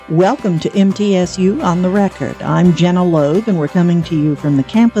Welcome to MTSU On the Record. I'm Jenna Loeb, and we're coming to you from the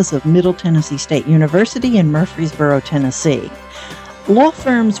campus of Middle Tennessee State University in Murfreesboro, Tennessee. Law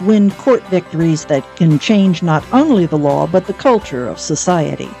firms win court victories that can change not only the law, but the culture of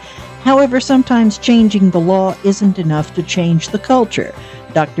society. However, sometimes changing the law isn't enough to change the culture.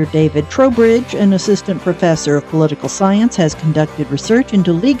 Dr. David Trowbridge, an assistant professor of political science, has conducted research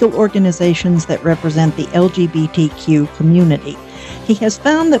into legal organizations that represent the LGBTQ community. He has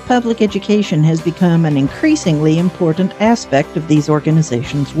found that public education has become an increasingly important aspect of these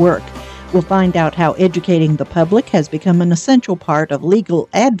organizations' work. We'll find out how educating the public has become an essential part of legal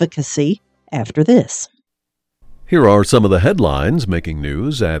advocacy after this. Here are some of the headlines making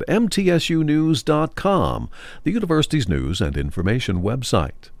news at mtsunews.com, the university's news and information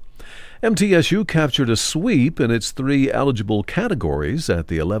website. MTSU captured a sweep in its 3 eligible categories at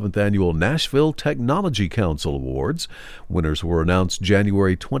the 11th Annual Nashville Technology Council Awards. Winners were announced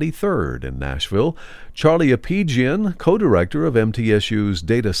January 23rd in Nashville. Charlie Apigian, co-director of MTSU's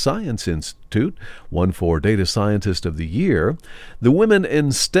Data Science Institute, won for Data Scientist of the Year. The Women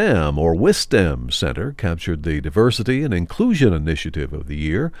in STEM, or WISTEM Center, captured the Diversity and Inclusion Initiative of the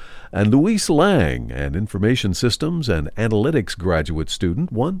Year. And Louise Lang, an Information Systems and Analytics graduate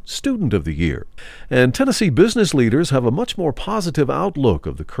student, won Student of the Year. And Tennessee business leaders have a much more positive outlook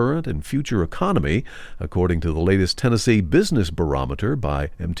of the current and future economy, according to the latest Tennessee Business Barometer by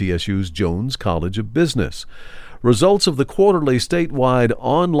MTSU's Jones College of Business. Results of the quarterly statewide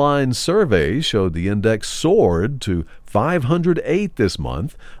online survey showed the index soared to 508 this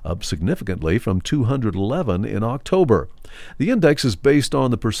month, up significantly from 211 in October. The index is based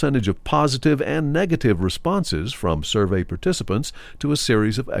on the percentage of positive and negative responses from survey participants to a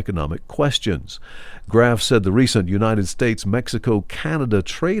series of economic questions. Graf said the recent United States-Mexico-Canada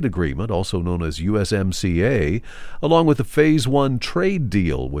trade agreement, also known as USMCA, along with the Phase 1 trade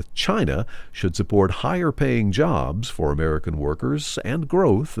deal with China, should support higher-paying jobs for American workers and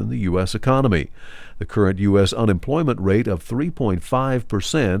growth in the U.S. economy. The current U.S. unemployment rate of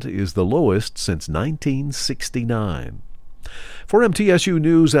 3.5% is the lowest since 1969. For MTSU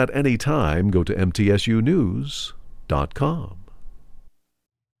News at any time, go to mtsunews.com.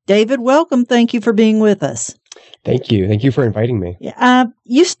 David, welcome. Thank you for being with us. Thank you. Thank you for inviting me.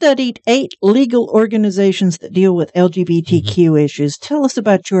 You studied 8 legal organizations that deal with LGBTQ issues. Tell us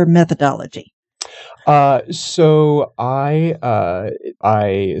about your methodology. So I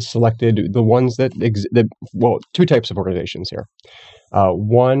selected the ones that 2 types of organizations here.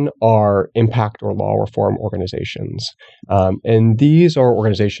 One are impact or law reform organizations. And these are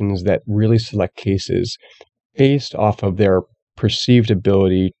organizations that really select cases based off of their perceived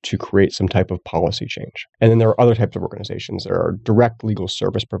ability to create some type of policy change. And then there are other types of organizations. There are direct legal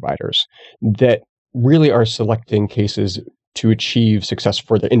service providers that really are selecting cases to achieve success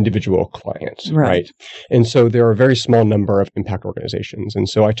for the individual client, right? And so there are a very small number of impact organizations. And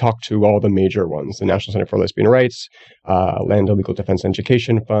so I talked to all the major ones, the National Center for Lesbian Rights, Land Legal Defense and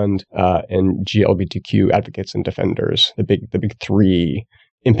Education Fund, and GLBTQ Advocates and Defenders, the big 3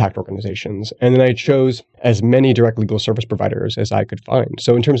 impact organizations. And then I chose as many direct legal service providers as I could find.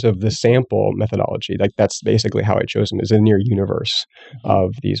 So in terms of the sample methodology, that's basically how I chose them, is a near universe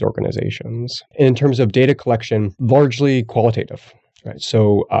of these organizations. And in terms of data collection, largely qualitative. Right.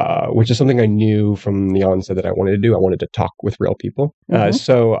 So, which is something I knew from the onset that I wanted to do. I wanted to talk with real people.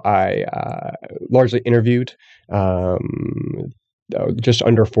 So I largely interviewed just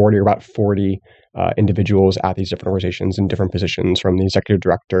under 40 or about 40 individuals at these different organizations in different positions, from the executive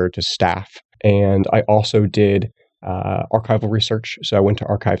director to staff. And I also did archival research. So I went to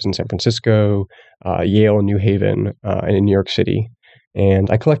archives in San Francisco, Yale, New Haven, and in New York City.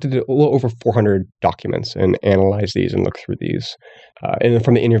 And I collected a little over 400 documents and analyzed these and looked through these. And then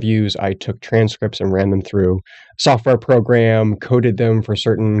from the interviews, I took transcripts and ran them through a software program, coded them for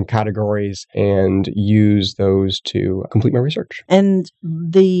certain categories, and used those to complete my research. And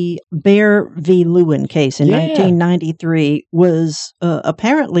the Bear v. Lewin case in 1993 was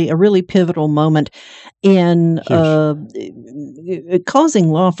apparently a really pivotal moment in causing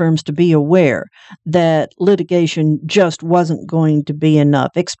law firms to be aware that litigation just wasn't going to be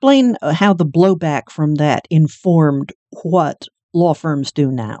enough. Explain how the blowback from that informed what law firms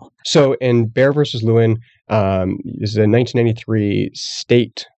do now. So in Bear versus Lewin, this is a 1993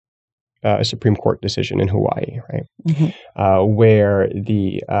 state Supreme Court decision in Hawaii, right? Where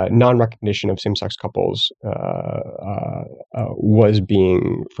the non-recognition of same-sex couples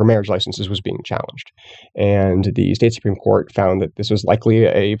for marriage licenses was being challenged. And the state Supreme Court found that this was likely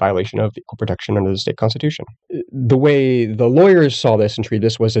a violation of equal protection under the state constitution. The way the lawyers saw this and treated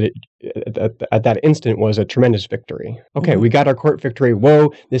this was that at that instant was a tremendous victory. Okay, Mm-hmm. we got our court victory.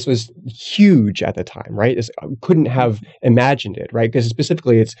 Whoa, this was huge at the time, right? Couldn't have imagined it, right? Because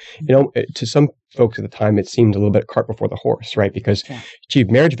specifically, it's, to some folks at the time, it seemed a little bit cart before the horse, right? Because achieved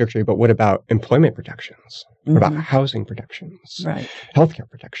marriage victory, but what about employment protections? What about housing protections? Right. Healthcare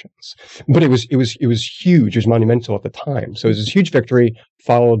protections? But it was huge. It was monumental at the time. So it was this huge victory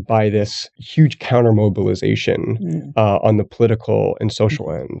followed by this huge counter mobilization on the political and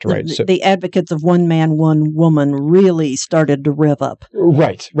social end, right? The advocates of one man, one woman really started to rev up.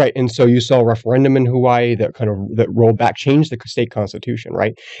 Right. And so you saw a referendum in Hawaii that rolled back, changed the state constitution,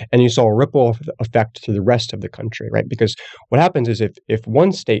 right? And you saw a ripple effect to the rest of the country, right? Because what happens is if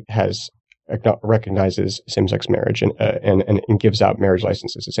one state recognizes same-sex marriage and gives out marriage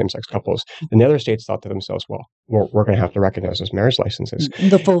licenses to same-sex couples, then the other states thought to themselves, well, we're going to have to recognize those marriage licenses.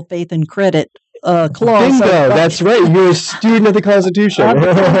 The full faith and credit clause. Bingo, that's right. You're a student of the Constitution.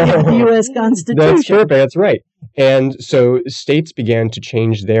 The U.S. Constitution. That's perfect. That's right. And so states began to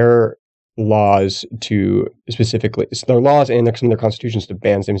change their laws to specifically their laws and some of their constitutions to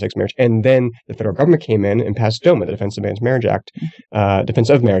ban same-sex marriage. And then the federal government came in and passed DOMA, the Defense of Marriage Act, not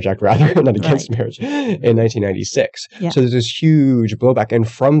against marriage, in 1996. Yeah. So there's this huge blowback. And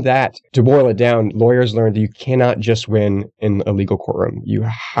from that, to boil it down, lawyers learned that you cannot just win in a legal courtroom. You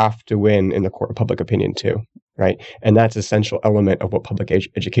have to win in the court of public opinion too. Right. And that's an essential element of what public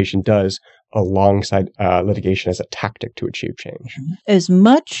education does alongside litigation as a tactic to achieve change. As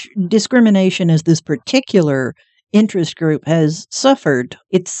much discrimination as this particular interest group has suffered,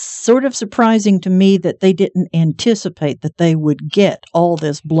 it's sort of surprising to me that they didn't anticipate that they would get all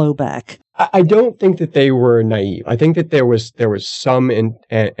this blowback. I don't think that they were naive. I think that there was some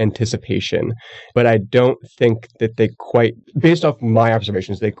anticipation, but I don't think that they quite, based off my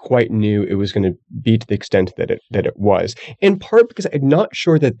observations, they quite knew it was going to be to the extent that it was. In part because I'm not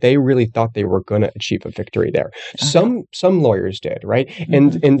sure that they really thought they were going to achieve a victory there. Some lawyers did, right?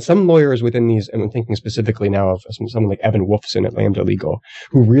 And some lawyers within these, and I'm thinking specifically now of someone like Evan Wolfson at Lambda Legal,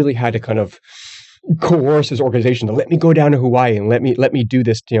 who really had to kind of coerce his organization to let me go down to Hawaii and let me do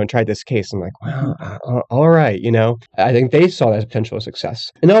this, try this case. I'm like, wow, all right, I think they saw that as potential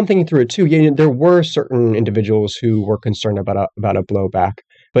success. And now I'm thinking through it too. There were certain individuals who were concerned about a blowback,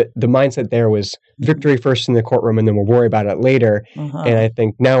 but the mindset there was victory first in the courtroom, and then we'll worry about it later. And I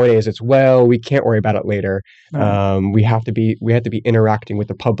think nowadays it's, well, we can't worry about it later. We have to be interacting with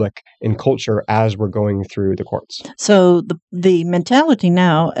the public and culture as we're going through the courts. So the mentality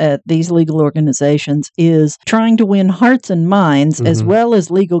now at these legal organizations is trying to win hearts and minds as well as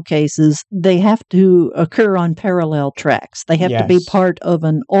legal cases. They have to occur on parallel tracks. They have to be part of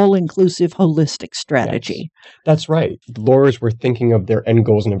an all-inclusive, holistic strategy. Yes. That's right. Lawyers were thinking of their end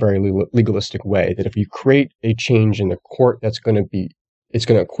goals in a very legalistic way, that if you create a change in the court, it's going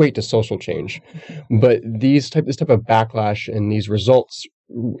to equate to social change. But this type of backlash and these results,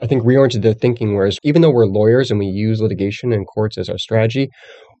 I think, reoriented their thinking, whereas even though we're lawyers and we use litigation and courts as our strategy,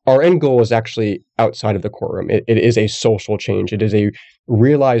 our end goal is actually outside of the courtroom. It is a social change. It is a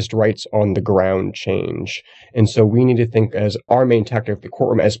realized rights on the ground change. And so we need to think as our main tactic of the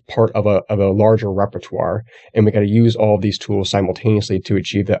courtroom as part of a larger repertoire. And we got to use all of these tools simultaneously to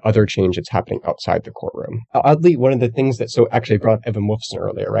achieve the other change that's happening outside the courtroom. Oddly, one of the things that actually brought up Evan Wolfson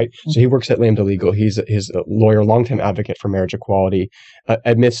earlier, right? So he works at Lambda Legal. He's a lawyer, longtime advocate for marriage equality,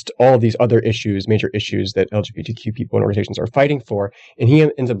 amidst all of these other issues, major issues that LGBTQ people and organizations are fighting for. And he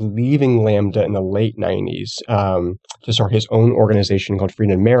ends up leaving Lambda in the late 90s to start his own organization called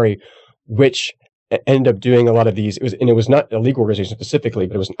Freedom and Mary, which ended up doing a lot of these. It was not a legal organization specifically,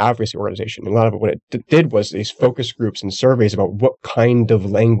 but it was an advocacy organization. And a lot of it, what it did was these focus groups and surveys about what kind of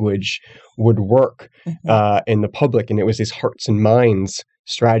language would work in the public. And it was these hearts and minds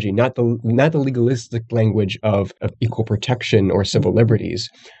strategy, not the legalistic language of equal protection or civil liberties,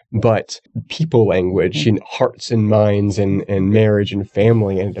 but people language, hearts and minds and marriage and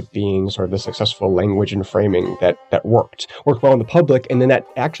family ended up being sort of the successful language and framing that worked well in the public. And then that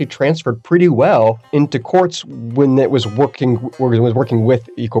actually transferred pretty well into courts when it was working with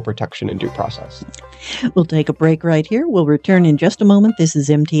equal protection and due process. We'll take a break right here. We'll return in just a moment. This is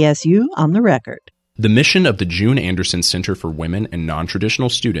MTSU on the Record. The mission of the June Anderson Center for Women and Non-Traditional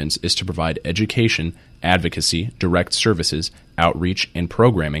Students is to provide education, advocacy, direct services, outreach, and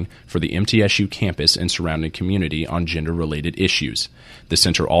programming for the MTSU campus and surrounding community on gender-related issues. The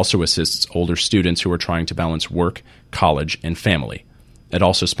center also assists older students who are trying to balance work, college, and family. It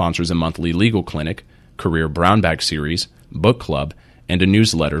also sponsors a monthly legal clinic, career brown bag series, book club, and a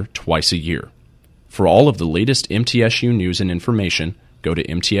newsletter twice a year. For all of the latest MTSU news and information, go to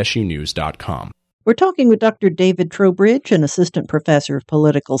mtsunews.com. We're talking with Dr. David Trowbridge, an assistant professor of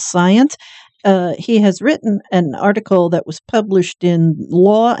political science. He has written an article that was published in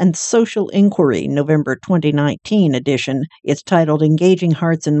Law and Social Inquiry, November 2019 edition. It's titled Engaging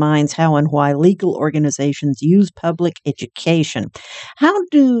Hearts and Minds, How and Why Legal Organizations Use Public Education. How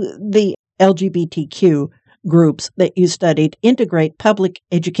do the LGBTQ groups that you studied integrate public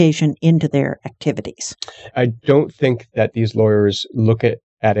education into their activities? I don't think that these lawyers look at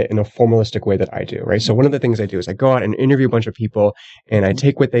it in a formalistic way that I do, right? So one of the things I do is I go out and interview a bunch of people and I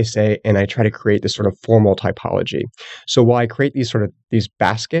take what they say and I try to create this sort of formal typology. So while I create these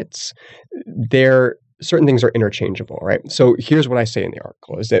baskets, certain things are interchangeable, right? So here's what I say in the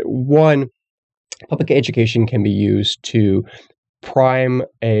article is that one, public education can be used to prime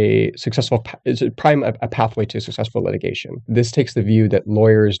a pathway to successful litigation. This takes the view that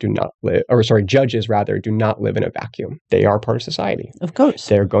judges rather do not live in a vacuum. They are part of society. Of course.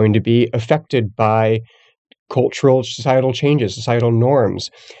 They're going to be affected by cultural, societal changes, societal norms.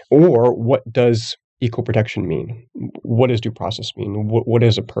 Or what does equal protection mean? What does due process mean? What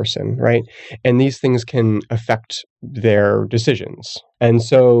is a person, right? And these things can affect their decisions. And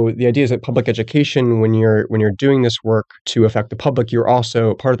so the idea is that public education, when you're doing this work to affect the public, you're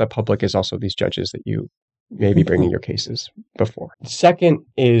also part of that public is also these judges that you may be bringing your cases before. Second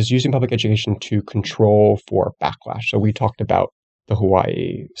is using public education to control for backlash. So we talked about the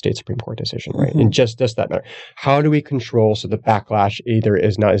Hawaii State Supreme Court decision, right? And just does that matter? How do we control so the backlash either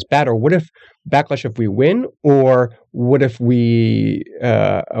is not as bad, or what if we win, or what if we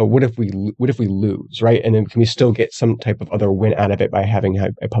lose, right? And then can we still get some type of other win out of it by having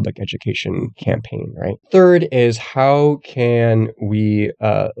a public education campaign, right? Third is how can we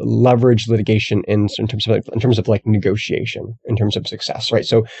leverage litigation in terms of negotiation, in terms of success, right?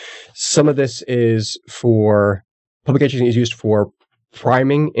 So some of this is for public education is used for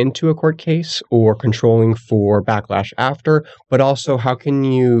priming into a court case or controlling for backlash after, but also how can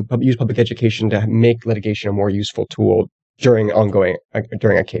you use public education to make litigation a more useful tool during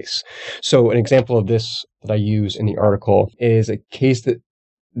a case. So an example of this that I use in the article is a case that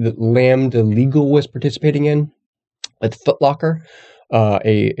Lambda Legal was participating in at Foot Locker.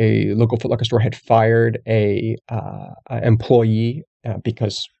 A local Foot Locker store had fired a employee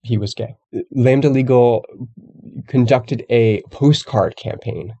because he was gay. Lambda Legal conducted a postcard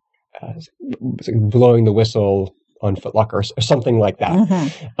campaign, blowing the whistle on Foot Locker or something like that,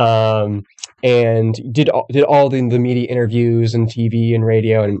 and did all the media interviews and TV and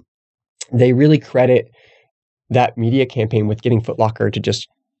radio, and they really credit that media campaign with getting Foot Locker to just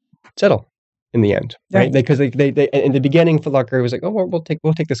settle in the end, right? Because they in the beginning, Foot Locker was like, "Oh, well, we'll take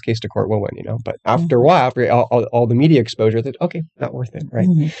this case to court, we'll win," But after a while, after all the media exposure, that okay, not worth it, right?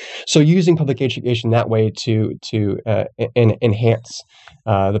 So using public education that way to enhance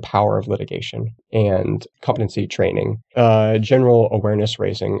the power of litigation and competency training, general awareness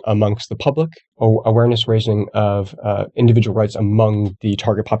raising amongst the public, awareness raising of individual rights among the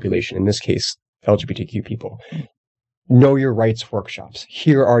target population. In this case, LGBTQ people. Know your rights workshops.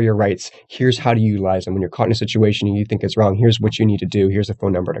 Here are your rights. Here's how to utilize them. When you're caught in a situation and you think it's wrong, here's what you need to do. Here's a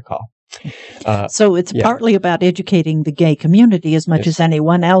phone number to call. So it's partly about educating the gay community as much as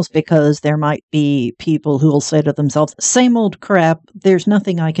anyone else, because there might be people who will say to themselves, same old crap, there's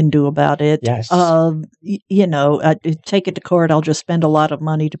nothing I can do about it. Yes. Take it to court, I'll just spend a lot of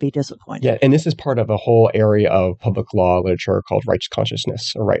money to be disappointed. Yeah, and this is part of a whole area of public law literature called rights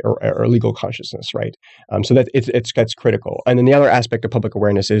consciousness or legal consciousness, right? So that that's critical. And then the other aspect of public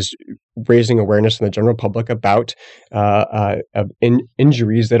awareness is raising awareness in the general public about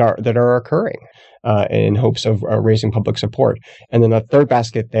injuries that are occurring in hopes of raising public support. And then the third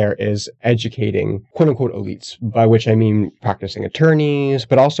basket there is educating quote unquote elites, by which I mean practicing attorneys,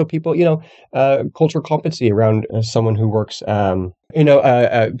 but also people, cultural competency around someone who works,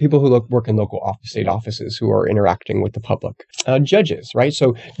 people who work in local state offices who are interacting with the public. Judges, right?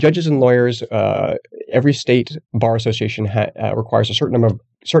 So judges and lawyers, every state bar association requires a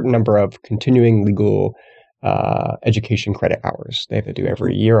certain number of continuing legal education credit hours. They have to do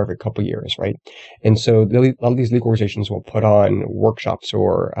every year, every couple of years, right? And so a lot of these legal organizations will put on workshops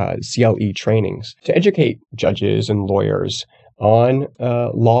or CLE trainings to educate judges and lawyers on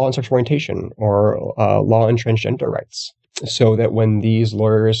law and sexual orientation or law and transgender rights. So that when these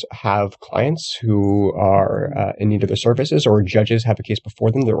lawyers have clients who are in need of their services, or judges have a case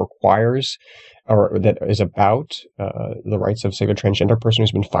before them that requires or that is about the rights of, say, a transgender person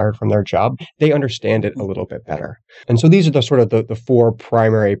who's been fired from their job, they understand it a little bit better. And so these are the four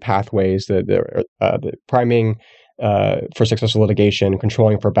primary pathways: the priming, for successful litigation,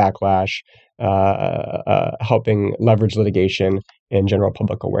 controlling for backlash, helping leverage litigation, and general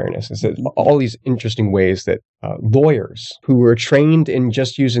public awareness. It's all these interesting ways that lawyers who were trained in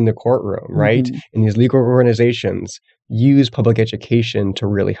just using the courtroom, right, in these legal organizations, use public education to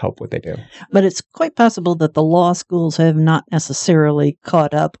really help what they do. But it's quite possible that the law schools have not necessarily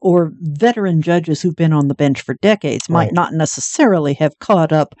caught up, or veteran judges who've been on the bench for decades might not necessarily have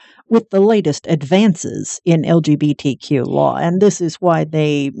caught up with the latest advances in LGBTQ law. And this is why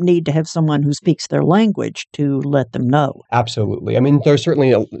they need to have someone who speaks their language to let them know. Absolutely. I mean, there are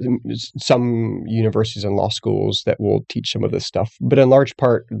certainly some universities and law schools that will teach some of this stuff, but in large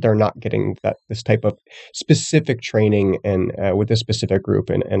part, they're not getting this type of specific training and with a specific group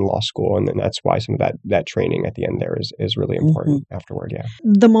in law school. And then that's why some of that training at the end there is really important afterward, yeah.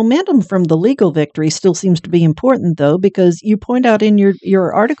 The momentum from the legal victory still seems to be important, though, because you point out in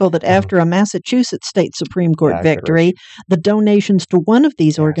your article that after a Massachusetts State Supreme Court victory, the donations to one of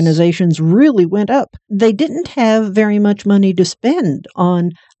these organizations really went up. They didn't have very much money to spend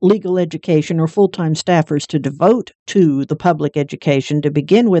on legal education or full-time staffers to devote to the public education to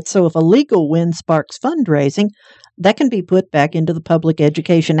begin with. So if a legal win sparks fundraising, that can be put back into the public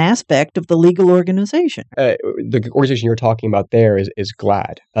education aspect of the legal organization. The organization you're talking about there is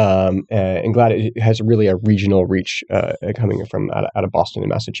GLAAD. And GLAAD has really a regional reach coming from out of Boston and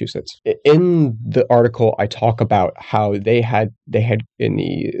Massachusetts. In the article, I talk about how they had in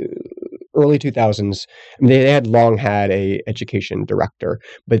the early 2000s, I mean, they had long had a education director,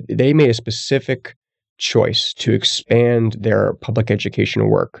 but they made a specific choice to expand their public education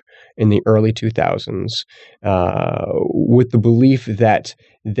work in the early 2000s with the belief that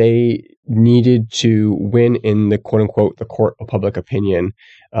they needed to win in the quote-unquote the court of public opinion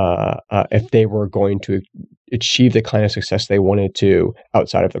if they were going to achieve the kind of success they wanted to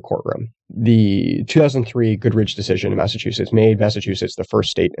outside of the courtroom. The 2003 Goodridge decision in Massachusetts made Massachusetts the first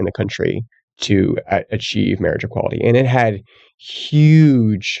state in the country to achieve marriage equality. And it had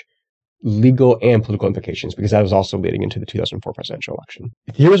huge legal and political implications because that was also leading into the 2004 presidential election.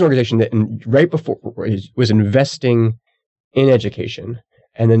 Here was an organization that right before was investing in education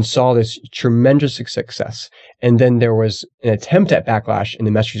and then saw this tremendous success. And then there was an attempt at backlash in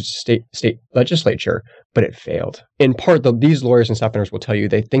the Massachusetts state legislature, but it failed. In part, these lawyers and staff members will tell you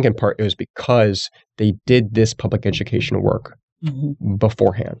they think in part it was because they did this public education work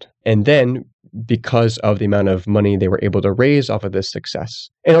beforehand. And then because of the amount of money they were able to raise off of this success,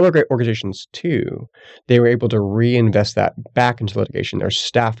 and other great organizations too, they were able to reinvest that back into litigation. Their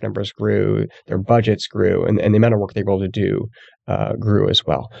staff numbers grew, their budgets grew, and the amount of work they were able to do grew as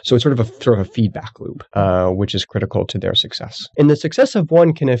well. So it's sort of a feedback loop, which is critical to their success. And the success of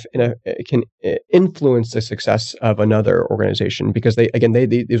one can influence the success of another organization because these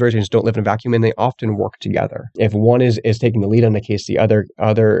organizations don't live in a vacuum and they often work together. If one is taking the lead on the case, the other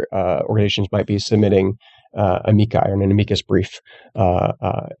organizations might be submitting amici or an amicus brief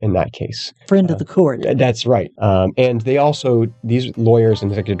in that case. Friend of the court. That's right. And they also, these lawyers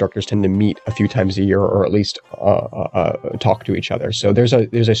and executive directors tend to meet a few times a year or at least talk to each other. So there's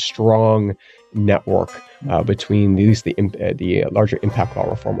a strong network between the larger impact law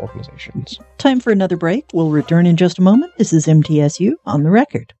reform organizations. Time for another break. We'll return in just a moment. This is MTSU on the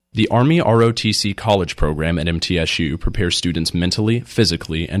Record. The Army ROTC College Program at MTSU prepares students mentally,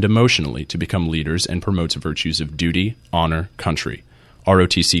 physically, and emotionally to become leaders and promotes virtues of duty, honor, country.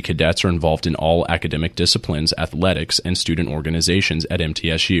 ROTC cadets are involved in all academic disciplines, athletics, and student organizations at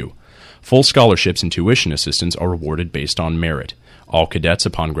MTSU. Full scholarships and tuition assistance are awarded based on merit. All cadets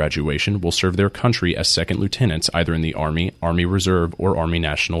upon graduation will serve their country as second lieutenants either in the Army, Army Reserve, or Army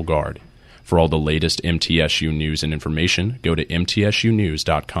National Guard. For all the latest MTSU news and information, go to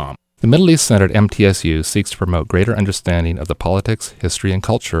mtsunews.com. The Middle East Center at MTSU seeks to promote greater understanding of the politics, history, and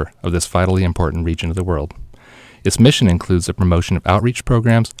culture of this vitally important region of the world. Its mission includes the promotion of outreach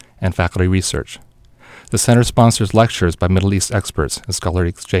programs and faculty research. The center sponsors lectures by Middle East experts and scholarly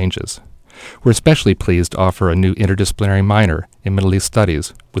exchanges. We're especially pleased to offer a new interdisciplinary minor in Middle East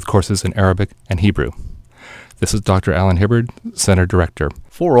Studies with courses in Arabic and Hebrew. This is Dr. Alan Hibbard, Center Director.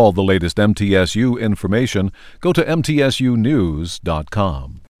 For all the latest MTSU information, go to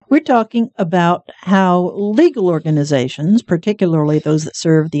mtsunews.com. We're talking about how legal organizations, particularly those that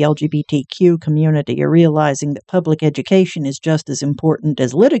serve the LGBTQ community, are realizing that public education is just as important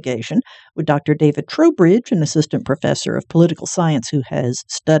as litigation, with Dr. David Trowbridge, an assistant professor of political science who has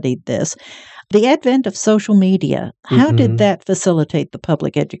studied this. The advent of social media, how did that facilitate the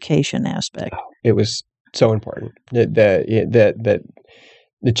public education aspect? It was so important. The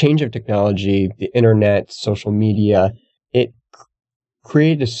change of technology, the internet, social media, it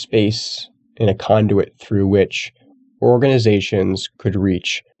created a space and a conduit through which organizations could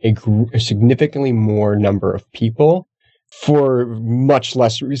reach a significantly more number of people for much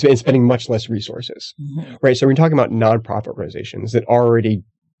less, spending much less resources, right? So we're talking about nonprofit organizations that already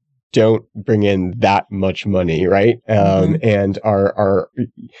don't bring in that much money, right? And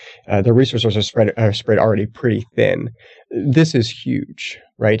the resources are spread already pretty thin. This is huge,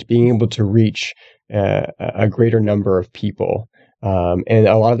 right? Being able to reach a greater number of people. And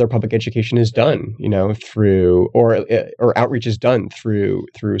a lot of their public education is done, through or outreach is done through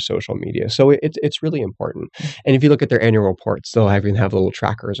social media. So it's really important. And if you look at their annual reports, they'll even have little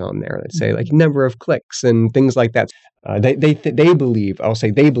trackers on there that say like number of clicks and things like that. They believe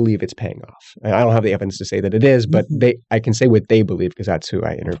it's paying off. I don't have the evidence to say that it is, but I can say what they believe because that's who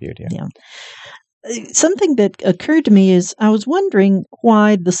I interviewed. Yeah. Something that occurred to me is I was wondering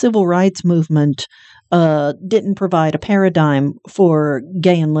why the civil rights movement didn't provide a paradigm for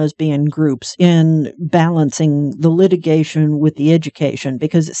gay and lesbian groups in balancing the litigation with the education,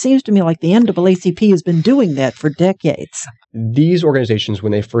 because it seems to me like the NAACP has been doing that for decades. These organizations,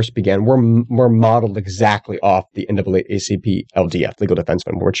 when they first began, were modeled exactly off the NAACP LDF, Legal Defense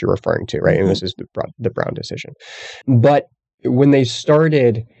Fund, which you're referring to, right? And this is the Brown decision. But when they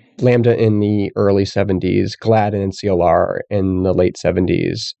started Lambda in the early 70s, GLAD and NCLR in the late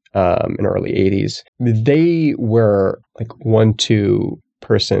 70s, and early 80s, they were like 1-2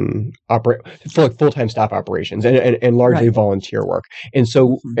 person full-time staff operations and largely volunteer work. And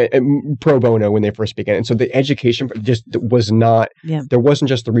so pro bono when they first began. And so the education just was not, there wasn't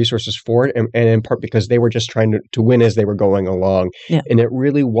just the resources for it. And in part because they were just trying to win as they were going along. Yeah. And it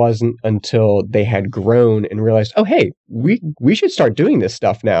really wasn't until they had grown and realized, oh, hey, we should start doing this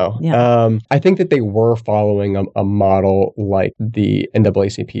stuff now. Yeah. I think that they were following a model like the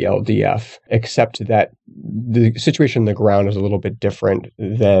NAACP LDF, except that the situation on the ground is a little bit different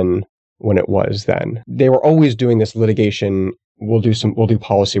than when it was then. They were always doing this litigation. We'll do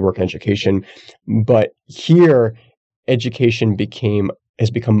policy work and education, but here education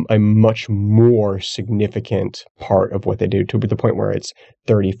has become a much more significant part of what they do, to the point where it's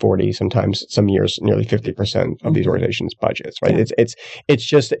 30, 40, sometimes some years nearly 50% of these organizations' budgets. Right? Yeah.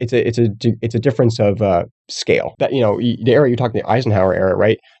 It's a difference of scale. That the era you're talking, the Eisenhower era,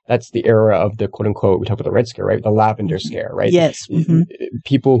 right? That's the era of the quote unquote, we talk about the Red Scare, right? The Lavender Scare, right? Yes.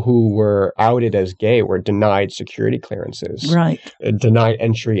 People who were outed as gay were denied security clearances, right? Denied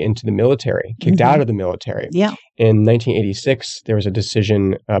entry into the military, kicked out of the military. Yeah. In 1986, there was a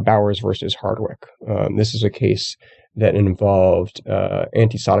decision, Bowers versus Hardwick. This is a case that involved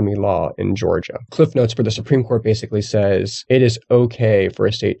anti-sodomy law in Georgia. Cliff notes for the Supreme Court basically says it is okay for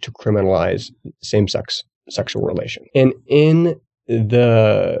a state to criminalize same-sex sexual relation. And in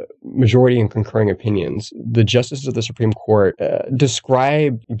the majority and concurring opinions, the justices of the Supreme Court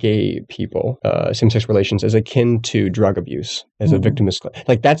describe gay people, same-sex relations, as akin to drug abuse, as a victimist.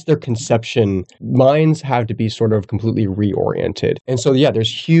 Like, that's their conception. Minds have to be sort of completely reoriented. And so,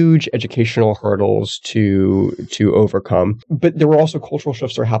 there's huge educational hurdles to overcome. But there were also cultural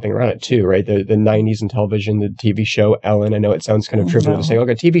shifts that are happening around it too, right? The 90s in television, the TV show Ellen. I know it sounds kind of trivial to say, a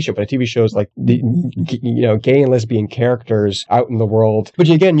TV show, but a TV show is like the gay and lesbian characters out in the world. But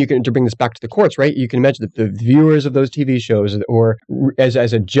again, to bring this back to the courts, right? You can imagine that the viewers of those TV shows, or as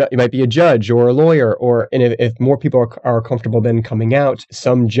a judge, it might be a judge or a lawyer, and if more people are comfortable then coming out,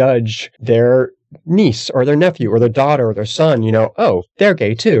 some judge, their niece or their nephew or their daughter or their son, oh, they're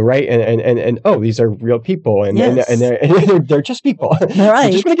gay too, right? And oh, these are real people, and they're just people. Right.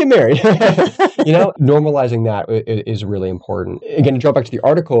 They're just going to get married. Normalizing that is really important. Again, to draw back to the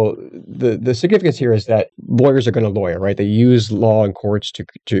article, the significance here is that lawyers are going to lawyer, right? They use law and courts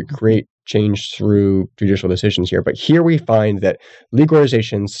to create change through judicial decisions here. But here we find that legal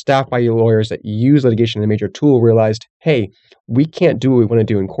organizations staffed by lawyers that use litigation as a major tool realized, hey, we can't do what we want to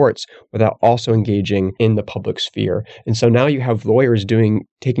do in courts without also engaging in the public sphere. And so now you have lawyers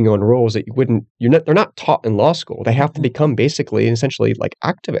taking on roles that they're not taught in law school. They have to become basically and essentially like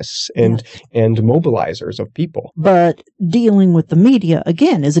activists and mobilizers of people. But dealing with the media,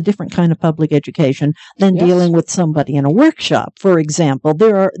 again, is a different kind of public education than dealing with somebody in a workshop, for example.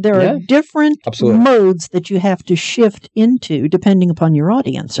 There are different modes that you have to shift into depending upon your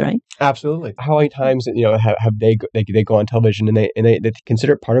audience, right? Absolutely. How many times have they go on television and they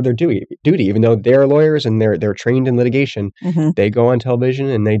consider it part of their duty, even though they're lawyers and they're trained in litigation. They go on television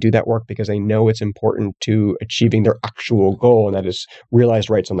and they do that work because they know it's important to achieving their actual goal, and that is realized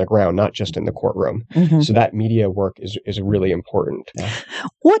rights on the ground, not just in the courtroom. So that media work is really important.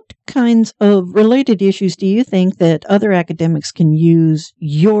 What kinds of related issues do you think that other academics can use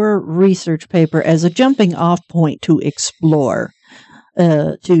your research paper as a jumping off point to explore?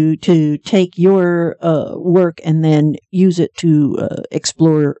 to take your work and then use it to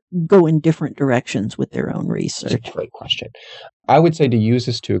go in different directions with their own research? That's a great question. I would say to use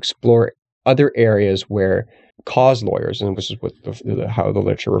this to explore other areas where cause lawyers, and this is what how the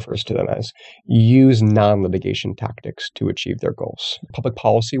literature refers to them as, use non-litigation tactics to achieve their goals. Public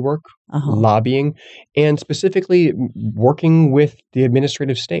policy work, lobbying, and specifically working with the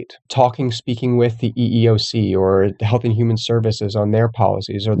administrative state, speaking with the EEOC or the Health and Human Services on their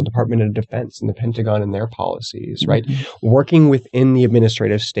policies, or the Department of Defense and the Pentagon and their policies, right? Working within the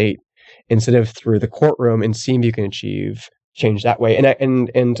administrative state instead of through the courtroom, and seeing if you can achieve change that way.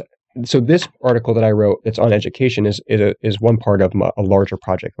 And so this article that I wrote that's on education is one part of a larger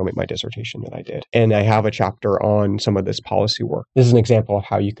project, my dissertation that I did. And I have a chapter on some of this policy work. This is an example of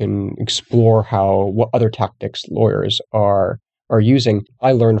how you can explore what other tactics lawyers are using.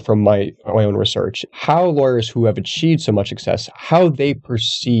 I learned from my own research how lawyers who have achieved so much success, how they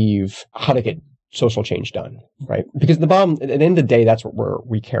perceive how to get social change done, right? Because at the end of the day, that's what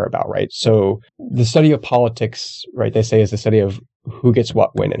we care about, right? So the study of politics, right, they say, is the study of who gets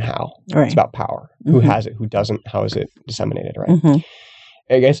what, when, and how. Right. It's about power. Who has it, who doesn't, how is it disseminated, right?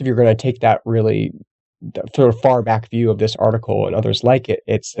 I guess if you're going to take that really sort of far back view of this article and others like it,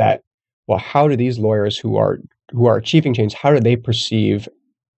 it's that, well, how do these lawyers who are achieving change, how do they perceive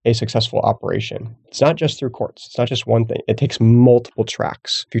a successful operation? It's not just through courts. It's not just one thing. It takes multiple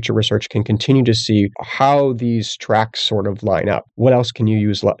tracks. Future research can continue to see how these tracks sort of line up. What else can you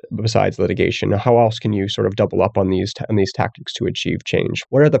use besides litigation? How else can you sort of double up on these tactics to achieve change?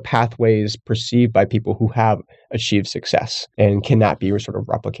 What are the pathways perceived by people who have achieved success, and can that be sort of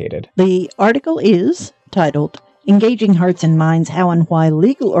replicated? The article is titled Engaging Hearts and Minds, How and Why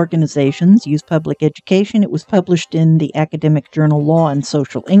Legal Organizations Use Public Education. It was published in the academic journal Law and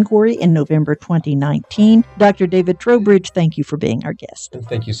Social Inquiry in November 2019. Dr. David Trowbridge, thank you for being our guest.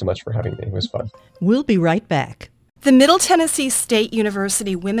 Thank you so much for having me. It was fun. We'll be right back. The Middle Tennessee State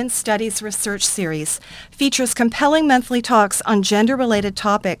University Women's Studies Research Series features compelling monthly talks on gender-related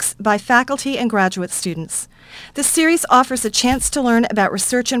topics by faculty and graduate students. The series offers a chance to learn about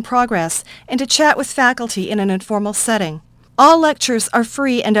research in progress and to chat with faculty in an informal setting. All lectures are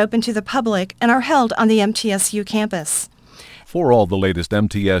free and open to the public and are held on the MTSU campus. For all the latest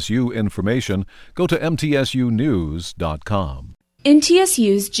MTSU information, go to mtsunews.com.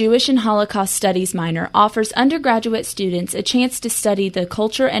 MTSU's Jewish and Holocaust Studies minor offers undergraduate students a chance to study the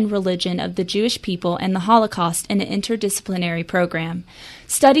culture and religion of the Jewish people and the Holocaust in an interdisciplinary program.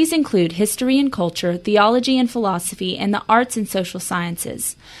 Studies include history and culture, theology and philosophy, and the arts and social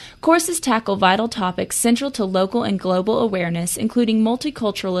sciences. Courses tackle vital topics central to local and global awareness, including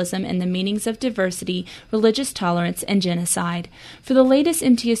multiculturalism and the meanings of diversity, religious tolerance, and genocide. For the latest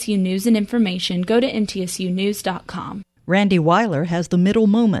MTSU news and information, go to mtsunews.com. Randy Weiler has the middle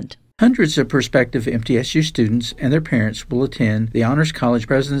moment. Hundreds of prospective MTSU students and their parents will attend the Honors College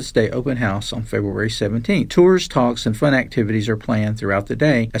President's Day Open House on February 17th. Tours, talks, and fun activities are planned throughout the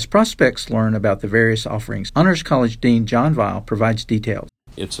day as prospects learn about the various offerings. Honors College Dean John Vile provides details.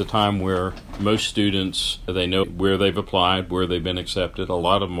 It's a time where most students, they know where they've applied, where they've been accepted. A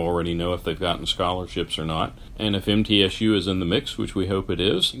lot of them already know if they've gotten scholarships or not. And if MTSU is in the mix, which we hope it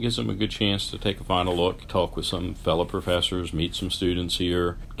is, it gives them a good chance to take a final look, talk with some fellow professors, meet some students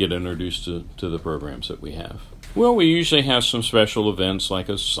here, get introduced to the programs that we have. Well, we usually have some special events like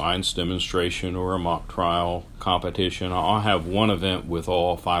a science demonstration or a mock trial competition. I'll have one event with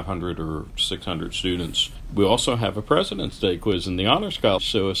all 500 or 600 students. We also have a President's Day quiz in the Honors College,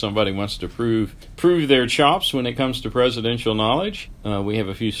 so if somebody wants to prove their chops when it comes to presidential knowledge, we have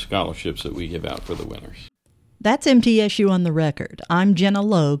a few scholarships that we give out for the winners. That's MTSU on the Record. I'm Jenna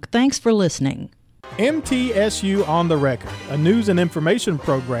Logue. Thanks for listening. MTSU on the Record, a news and information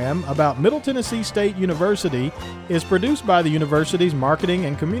program about Middle Tennessee State University, is produced by the university's Marketing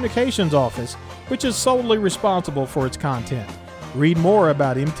and Communications Office, which is solely responsible for its content. Read more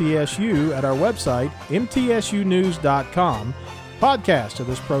about MTSU at our website, mtsunews.com. Podcasts of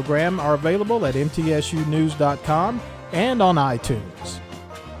this program are available at mtsunews.com and on iTunes.